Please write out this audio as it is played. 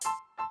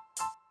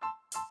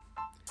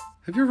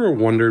Have you ever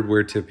wondered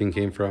where tipping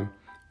came from?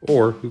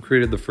 Or who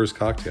created the first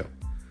cocktail?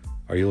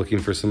 Are you looking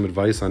for some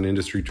advice on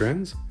industry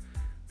trends?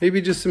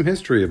 Maybe just some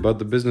history about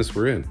the business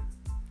we're in?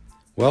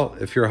 Well,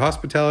 if you're a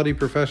hospitality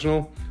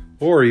professional,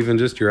 or even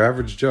just your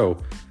average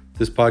Joe,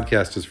 this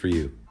podcast is for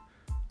you.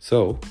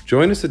 So,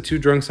 join us at Two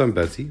Drunks on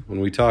Betsy when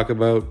we talk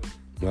about,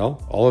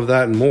 well, all of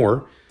that and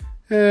more,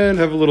 and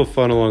have a little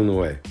fun along the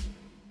way.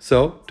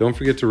 So, don't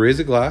forget to raise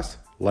a glass,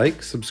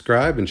 like,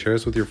 subscribe, and share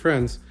us with your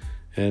friends,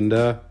 and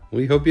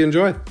we hope you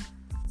enjoy.